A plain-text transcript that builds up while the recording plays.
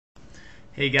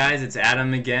Hey guys, it's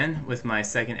Adam again with my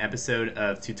second episode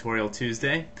of Tutorial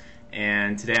Tuesday,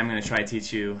 and today I'm going to try to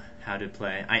teach you how to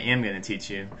play. I am going to teach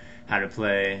you how to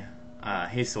play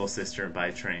Hey Soul Sister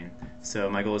by Train. So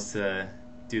my goal is to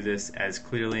do this as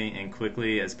clearly and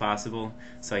quickly as possible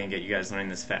so I can get you guys learning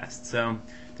this fast. So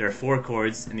there are 4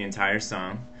 chords in the entire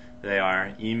song. They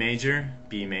are E major,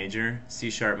 B major, C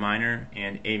sharp minor,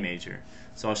 and A major.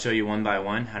 So I'll show you one by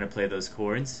one how to play those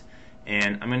chords.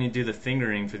 And I'm going to do the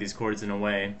fingering for these chords in a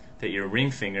way that your ring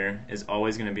finger is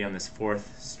always going to be on this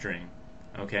 4th string.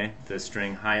 Okay? The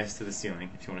string highest to the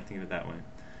ceiling, if you want to think of it that way.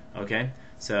 Okay?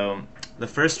 So the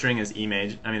first string is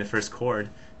the first chord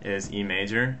is E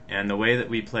major, and the way that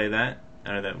we play that,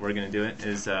 or that we're going to do it,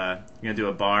 is you're going to do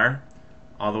a bar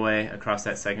all the way across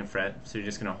that 2nd fret. So you're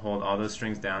just going to hold all those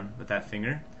strings down with that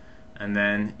finger, and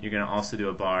then you're going to also do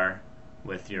a bar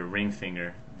with your ring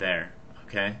finger there.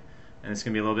 Okay? And it's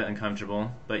going to be a little bit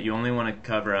uncomfortable, but you only want to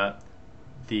cover up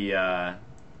the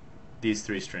these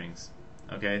 3 strings,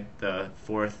 okay? The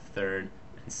 4th, 3rd,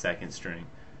 and 2nd string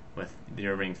with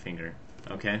your ring finger,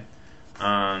 okay?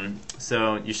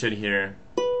 So you should hear,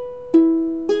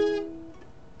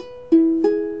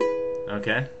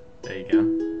 okay? There you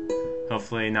go.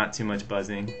 Hopefully not too much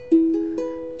buzzing.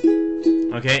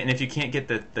 Okay, and if you can't get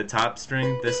the top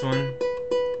string, this one,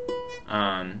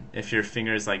 if your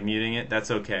finger is like muting it,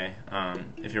 that's okay.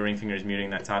 If your ring finger is muting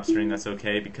that top string, that's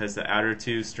okay, because the outer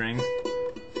 2 strings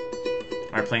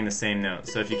are playing the same note.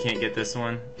 So if you can't get this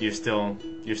one, you're still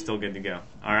good to go.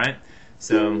 Alright?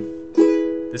 So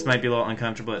this might be a little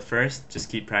uncomfortable at first. Just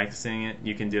keep practicing it.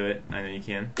 You can do it. I know you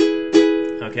can.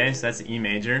 Okay, so that's E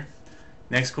major.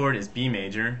 Next chord is B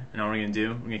major, and all we're going to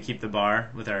do, we're going to keep the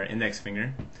bar with our index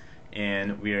finger,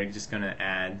 and we are just going to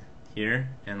add here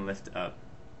and lift up.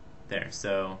 There.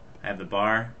 So I have the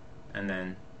bar and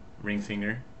then ring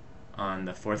finger on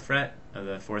the 4th fret of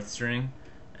the 4th string,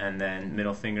 and then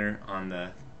middle finger on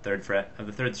the 3rd fret of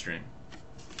the 3rd string.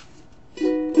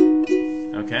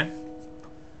 Okay?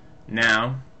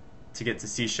 Now, to get to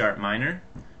C sharp minor,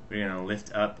 we're going to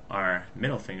lift up our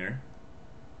middle finger.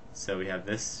 So we have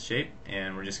this shape,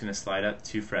 and we're just going to slide up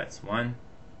 2 frets. 1,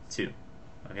 2.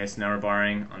 Okay, so now we're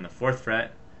barring on the 4th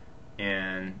fret,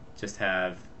 and just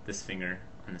have this finger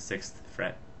on the 6th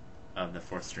fret of the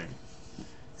 4th string.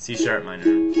 C sharp minor.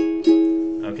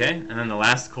 Okay, and then the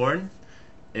last chord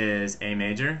is A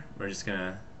major. We're just going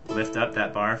to lift up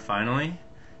that bar finally,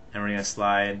 and we're going to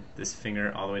slide this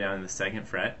finger all the way down to the 2nd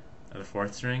fret of the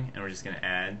 4th string, and we're just going to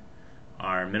add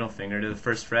our middle finger to the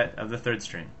 1st fret of the 3rd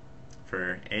string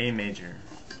for A major.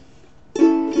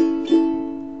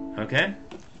 Okay,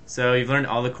 so you've learned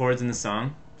all the chords in the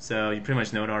song, so you pretty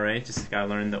much know it already, just got to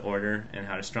learn the order and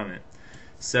how to strum it.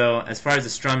 So as far as the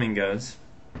strumming goes,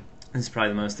 this is probably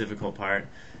the most difficult part.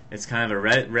 It's kind of a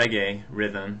reggae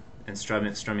rhythm and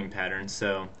strumming pattern.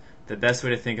 So the best way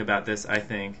to think about this, I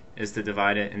think, is to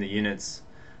divide it into units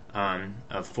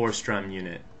of 4 strum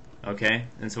unit. Okay?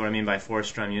 And so what I mean by 4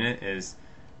 strum unit is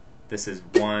this is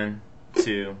 1,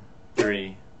 2,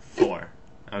 3, 4.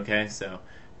 Okay? So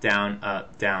down,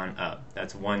 up,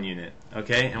 that's 1 unit.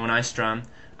 Okay? And when I strum,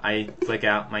 I flick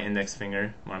out my index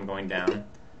finger when I'm going down,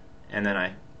 and then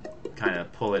I kind of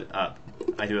pull it up.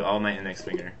 I do it all with my index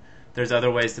finger. There's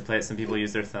other ways to play it. Some people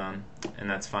use their thumb, and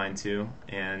that's fine too.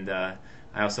 And I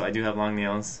do have long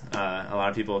nails. A lot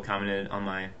of people commented on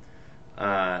my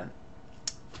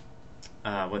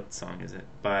what song is it?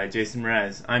 By Jason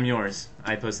Mraz, I'm Yours.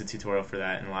 I posted a tutorial for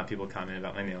that, and a lot of people commented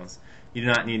about my nails. You do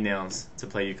not need nails to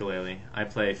play ukulele. I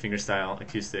play fingerstyle,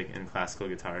 acoustic, and classical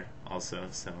guitar also,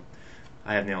 so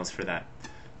I have nails for that.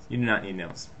 You do not need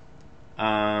nails.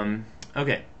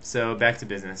 Okay, so back to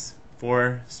business.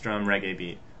 4 strum reggae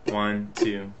beat. 1,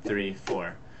 2, 3,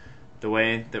 4. The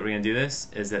way that we're going to do this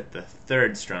is that the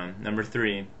 3rd strum, number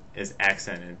 3, is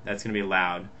accented. That's going to be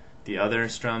loud. The other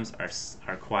strums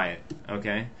are quiet.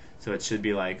 Okay? So it should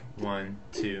be like 1,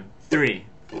 2, 3,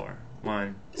 4.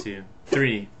 1, 2,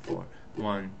 3, 4.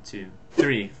 1, 2,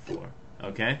 3, 4.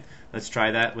 Okay? Let's try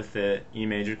that with the E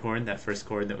major chord, that first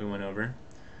chord that we went over.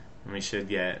 And we should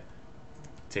get,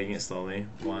 taking it slowly,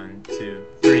 1, 2,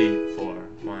 3, 4,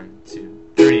 1,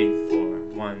 2, 3, 4,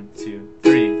 1, 2,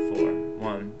 3, 4,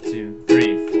 1, 2,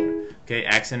 3, 4. Okay,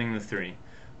 accenting the 3.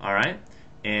 Alright?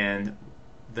 And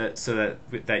so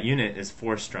that unit is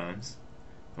 4 strums.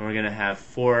 And we're going to have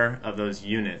 4 of those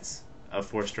units of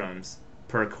 4 strums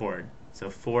per chord. So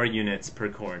 4 units per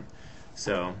chord.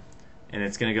 So, and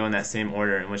it's going to go in that same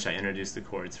order in which I introduced the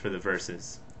chords for the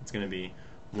verses. It's going to be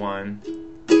 1,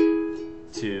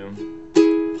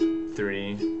 2,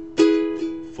 3,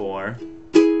 4,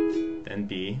 then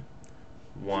B,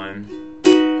 1,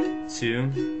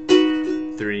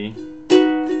 2, 3,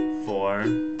 4,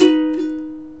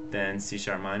 then C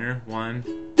sharp minor, 1,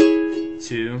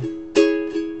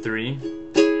 2, 3,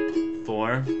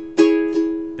 4,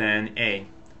 then A,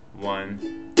 1,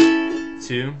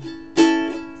 2,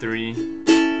 3,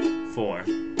 4.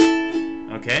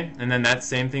 Okay, and then that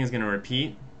same thing is going to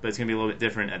repeat, but it's going to be a little bit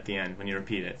different at the end when you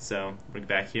repeat it. So we're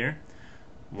back here,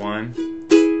 1,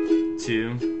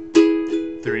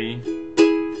 2, 3,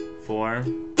 4.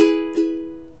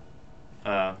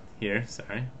 Here,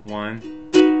 sorry, 1,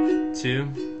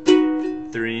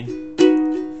 2, 3,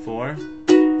 4.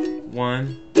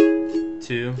 1,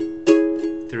 2,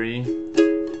 3,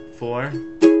 4.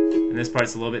 And this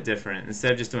part's a little bit different.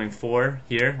 Instead of just doing 4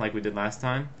 here, like we did last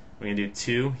time, we're going to do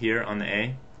 2 here on the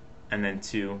A, and then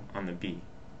 2 on the B.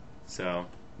 So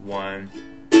 1,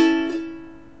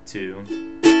 2,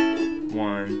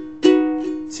 1,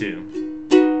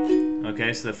 2.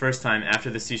 Okay, so the first time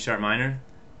after the C sharp minor,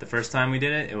 the first time we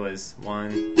did it, it was 1,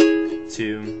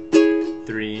 2,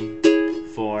 3,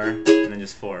 4, and then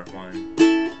just 4. 1,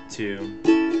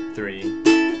 2, 3,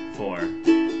 4.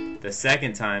 The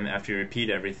second time, after you repeat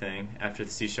everything, after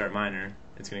the C sharp minor,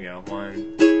 it's going to go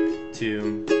 1,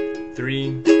 2,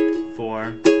 3,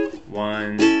 4,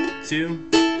 1, 2,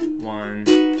 1,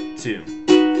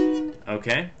 2.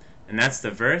 Okay? And that's the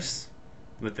verse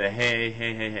with the hey,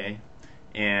 hey, hey, hey,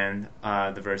 and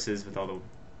the verses with all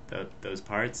those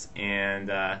parts, and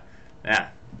yeah,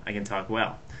 I can talk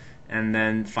well. And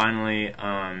then finally,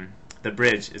 the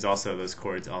bridge is also those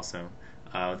chords also,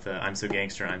 with the I'm so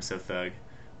gangster, I'm so thug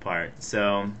part.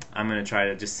 So I'm going to try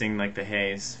to just sing like the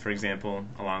Hayes, for example,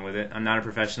 along with it. I'm not a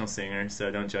professional singer, so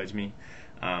don't judge me.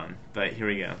 But here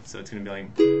we go. So it's going to be like,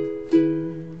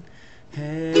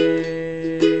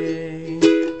 hey,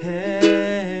 hey,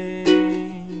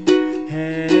 hey,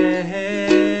 hey, hey.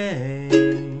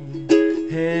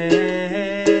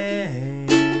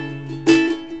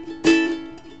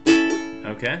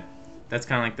 Okay, that's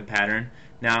kind of like the pattern.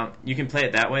 Now, you can play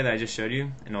it that way that I just showed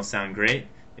you, and it'll sound great.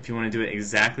 If you want to do it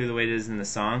exactly the way it is in the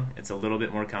song, it's a little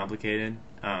bit more complicated.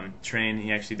 Train,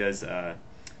 he actually does,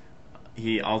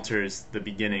 he alters the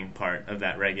beginning part of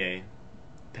that reggae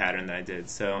pattern that I did.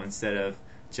 So instead of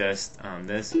just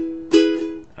this,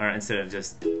 or instead of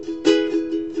just, he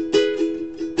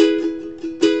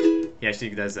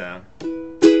actually does a,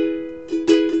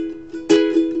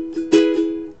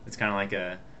 it's kind of like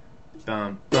a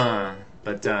bum bum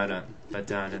ba da da ba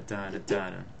da da da da da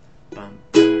bum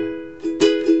bum.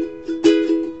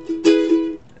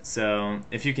 So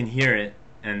if you can hear it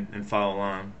and follow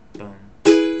along, boom,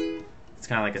 it's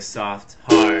kind of like a soft,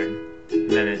 hard, and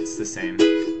then it's the same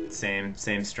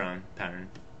strum pattern.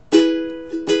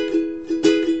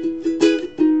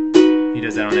 He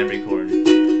does that on every chord.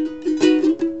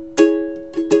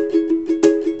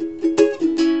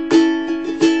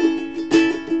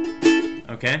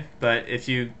 Okay, but if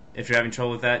you're having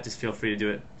trouble with that, just feel free to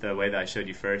do it the way that I showed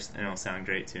you first, and it'll sound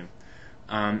great too.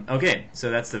 Okay, so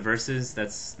that's the verses.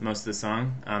 That's most of the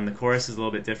song. The chorus is a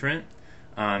little bit different.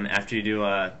 After you do,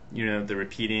 the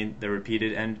repeated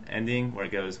ending where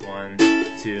it goes 1,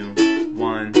 2,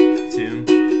 1,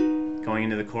 2. Going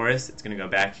into the chorus, it's going to go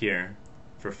back here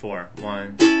for 4.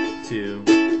 1,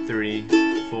 2, 3,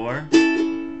 4.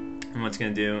 And what it's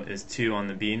going to do is 2 on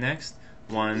the B next.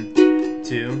 1,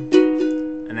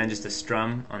 2, and then just a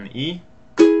strum on the E.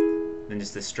 Then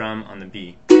just a strum on the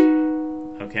B.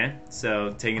 Okay,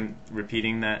 so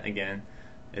repeating that again,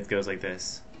 it goes like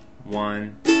this: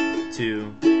 1,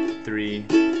 2, 3,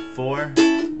 4,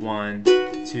 1,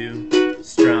 2,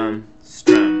 strum,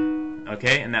 strum.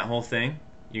 Okay, and that whole thing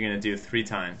you're gonna do 3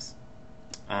 times,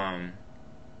 and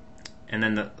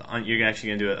then you're actually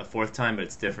gonna do it a 4th time, but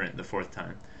it's different the 4th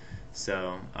time.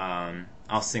 So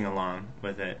I'll sing along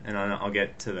with it, and I'll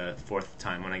get to the 4th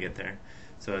time when I get there.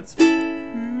 So it's.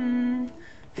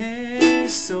 Hey,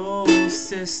 soul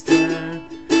sister,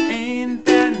 ain't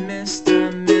that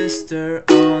Mr.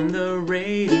 on the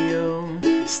radio,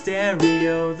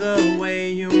 stereo, the way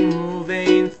you move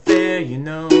ain't fair, you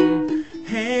know.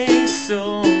 Hey,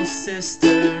 soul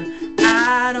sister,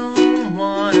 I don't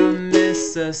wanna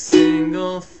miss a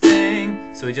single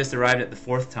thing. So we just arrived at the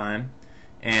 4th time,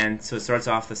 and so it starts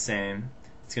off the same.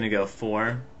 It's gonna go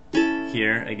 4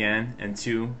 here again, and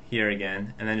 2 here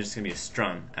again, and then there's gonna be a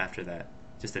strum after that.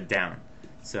 Just a down.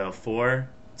 So 4,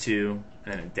 2,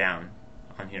 and then a down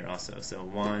on here also. So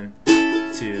 1,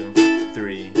 2,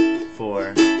 3,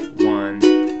 4, 1,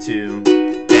 2,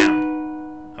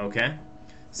 down. Okay?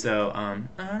 So I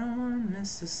don't want to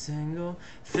miss a single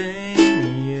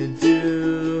thing you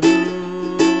do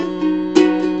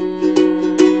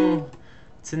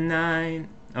tonight.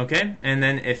 Okay? And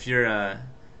then if you're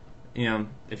you know,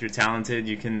 if you're talented,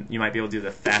 you might be able to do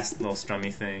the fast little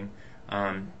strummy thing.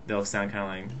 They'll sound kind of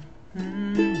like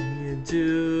you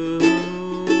do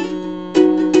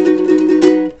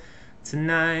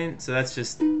tonight. So that's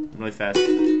just really fast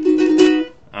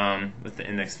with the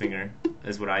index finger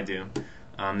is what I do.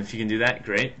 If you can do that,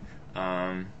 great.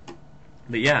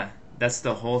 But yeah, that's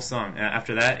the whole song.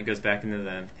 After that, it goes back into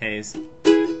the haze,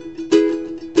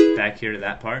 back here to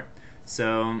that part.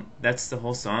 So that's the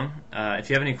whole song. If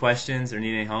you have any questions or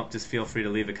need any help, just feel free to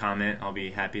leave a comment. I'll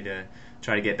be happy to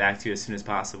try to get back to you as soon as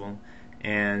possible.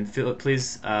 And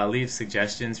please leave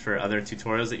suggestions for other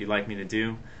tutorials that you'd like me to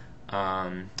do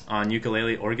on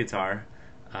ukulele or guitar.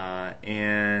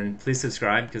 And please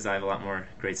subscribe because I have a lot more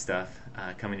great stuff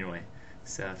coming your way.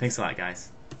 So thanks a lot,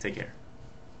 guys. Take care.